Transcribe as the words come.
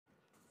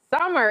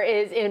Summer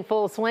is in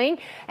full swing,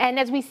 and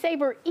as we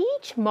savor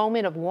each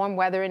moment of warm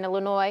weather in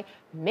Illinois,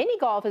 mini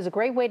golf is a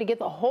great way to get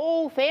the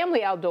whole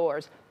family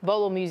outdoors.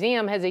 Volo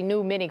Museum has a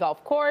new mini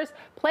golf course,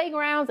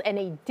 playgrounds, and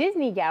a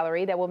Disney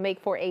gallery that will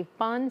make for a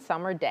fun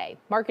summer day.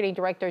 Marketing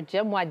Director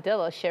Jim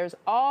Wojdyla shares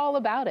all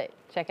about it.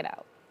 Check it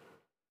out.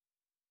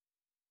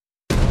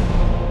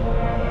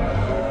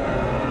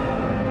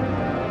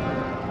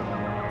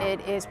 It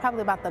is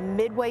probably about the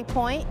midway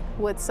point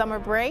with summer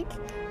break,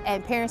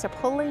 and parents are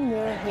pulling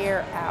their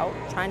hair out,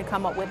 trying to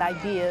come up with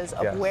ideas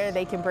of where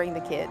they can bring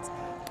the kids.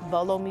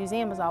 Volo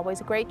Museum is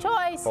always a great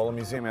choice. Volo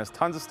Museum has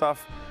tons of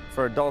stuff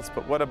for adults,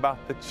 but what about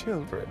the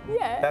children?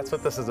 Yes. That's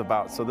what this is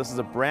about. So this is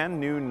a brand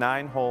new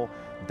 9-hole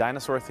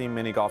dinosaur-themed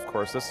mini golf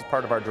course. This is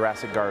part of our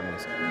Jurassic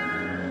Gardens.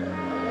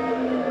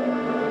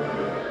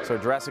 So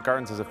Jurassic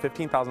Gardens is a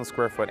 15,000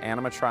 square foot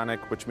animatronic,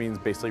 which means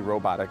basically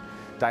robotic,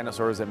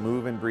 dinosaurs that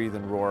move and breathe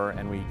and roar,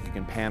 and you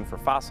can pan for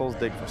fossils,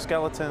 dig for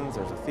skeletons,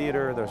 there's a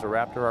theater, there's a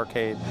Raptor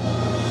arcade.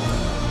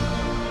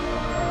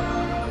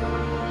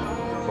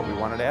 But we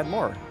wanted to add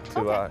more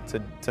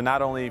to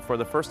not only for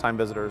the first-time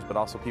visitors, but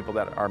also people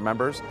that are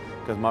members,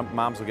 because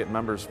moms will get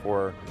members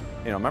for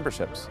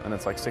memberships, and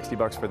it's like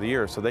 $60 for the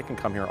year, so they can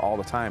come here all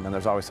the time, and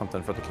there's always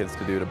something for the kids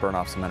to do to burn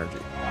off some energy.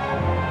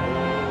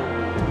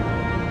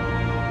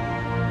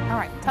 All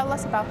right, tell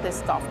us about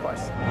this golf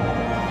course.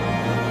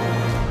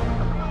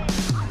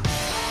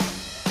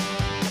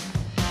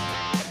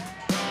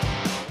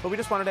 But we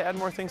just wanted to add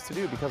more things to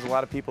do because a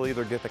lot of people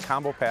either get the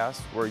combo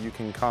pass where you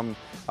can come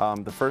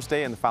the first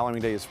day and the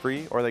following day is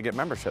free, or they get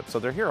membership. So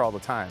they're here all the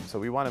time. So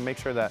we want to make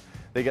sure that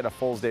they get a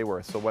full day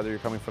worth. So whether you're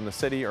coming from the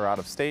city or out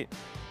of state,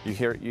 you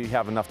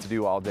have enough to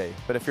do all day.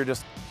 But if you're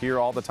just here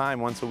all the time,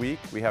 once a week,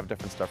 we have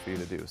different stuff for you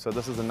to do. So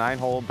this is a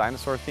 9-hole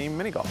dinosaur-themed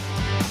mini golf.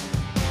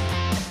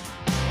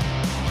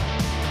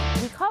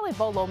 We call it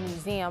Volo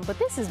Museum, but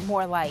this is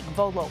more like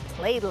Volo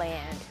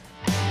Playland.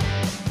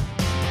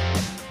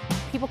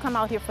 People come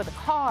out here for the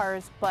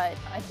cars, but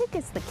I think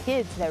it's the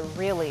kids that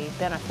really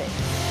benefit.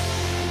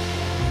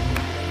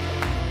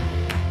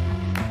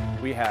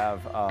 We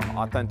have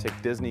authentic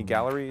Disney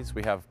galleries.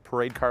 We have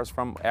parade cars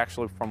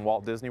actually from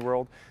Walt Disney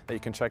World that you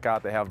can check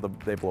out.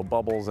 They blow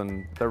bubbles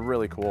and they're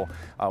really cool.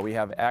 We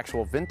have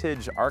actual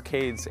vintage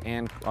arcades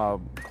and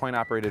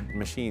coin-operated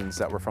machines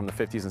that were from the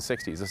 50s and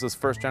 60s. This is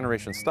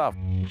first-generation stuff,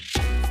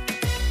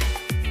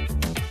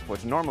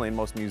 which normally in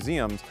most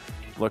museums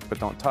look but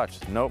don't touch.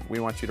 Nope, we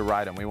want you to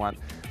ride them. We want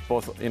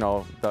both,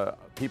 the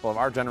people of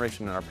our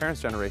generation and our parents'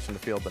 generation to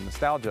feel the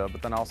nostalgia,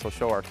 but then also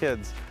show our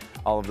kids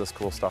all of this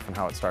cool stuff and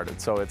how it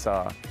started. So it's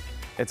a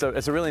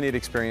really neat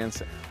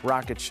experience.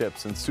 Rocket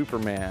ships and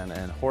Superman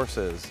and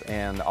horses,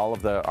 and all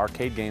of the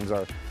arcade games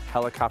are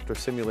helicopter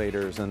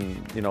simulators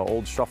and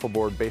old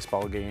shuffleboard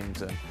baseball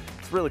games, and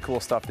it's really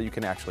cool stuff that you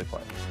can actually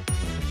play.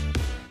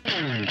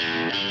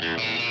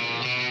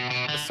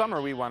 This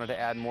summer we wanted to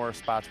add more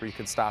spots where you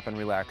could stop and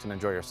relax and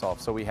enjoy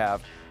yourself. So we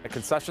have a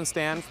concession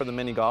stand for the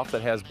mini golf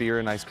that has beer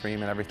and ice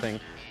cream and everything.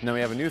 And then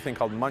we have a new thing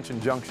called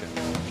Munchin' Junction.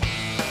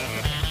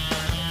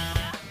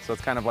 So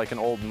it's kind of like an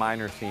old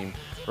miner theme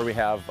where we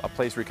have a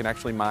place where you can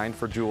actually mine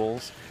for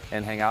jewels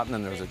and hang out, and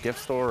then there's a gift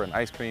store and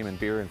ice cream and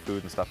beer and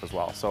food and stuff as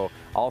well. So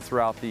all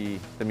throughout the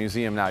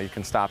museum now you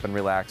can stop and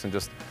relax, and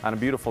just on a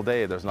beautiful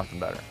day there's nothing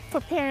better. For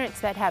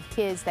parents that have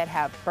kids that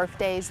have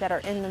birthdays that are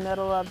in the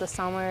middle of the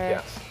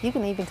summer, you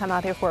can even come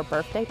out here for a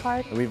birthday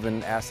party. We've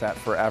been asked that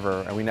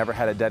forever, and we never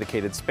had a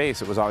dedicated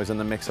space. It was always in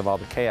the mix of all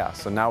the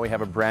chaos. So now we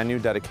have a brand new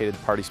dedicated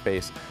party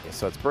space.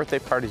 So it's birthday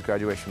parties,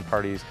 graduation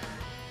parties,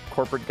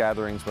 corporate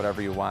gatherings,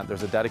 whatever you want.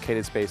 There's a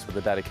dedicated space with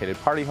a dedicated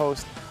party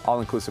host,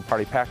 all-inclusive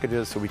party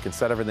packages, so we can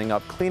set everything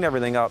up, clean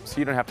everything up, so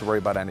you don't have to worry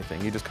about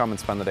anything. You just come and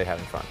spend the day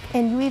having fun.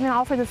 And you even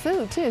offer the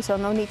food too, so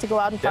no need to go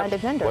out and find a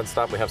vendor. One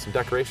stop, we have some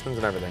decorations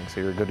and everything, so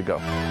you're good to go.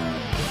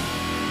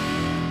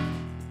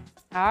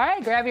 All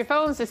right, grab your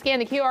phones to scan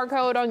the QR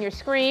code on your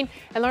screen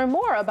and learn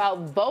more about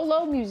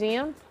Volo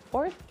Museum,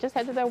 or just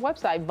head to their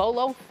website,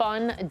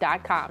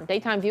 volofun.com.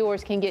 Daytime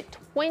viewers can get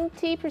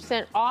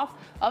 20% off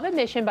of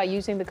admission by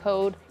using the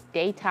code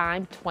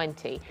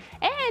Daytime20.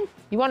 And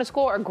you want to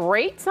score a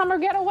great summer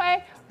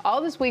getaway? All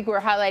this week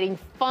we're highlighting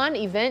fun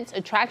events,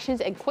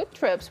 attractions, and quick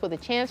trips with a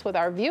chance with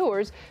our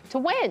viewers to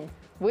win.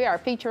 We are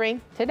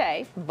featuring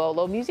today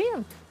Volo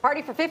Museum.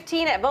 Party for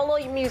 15 at Volo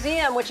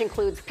Museum, which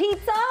includes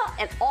pizza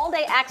and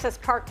all-day access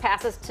park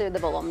passes to the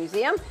Volo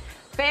Museum.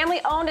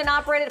 Family owned and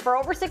operated for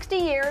over 60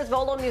 years,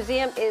 Volo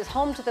Museum is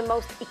home to the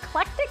most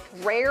eclectic,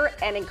 rare,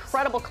 and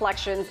incredible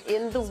collections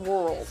in the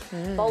world.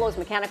 Volo's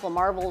mechanical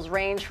marvels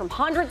range from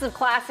hundreds of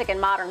classic and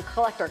modern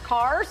collector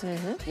cars,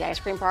 the ice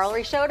cream parlor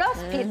he showed us,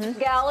 pizza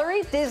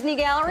gallery, Disney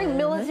gallery,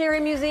 military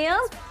museum,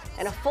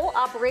 and a full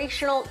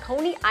operational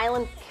Coney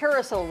Island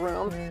carousel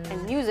room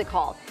and music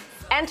hall.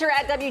 Enter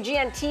at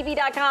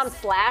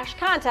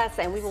WGNTV.com/contests,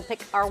 and we will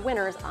pick our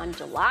winners on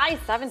July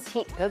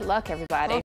 17th. Good luck, everybody.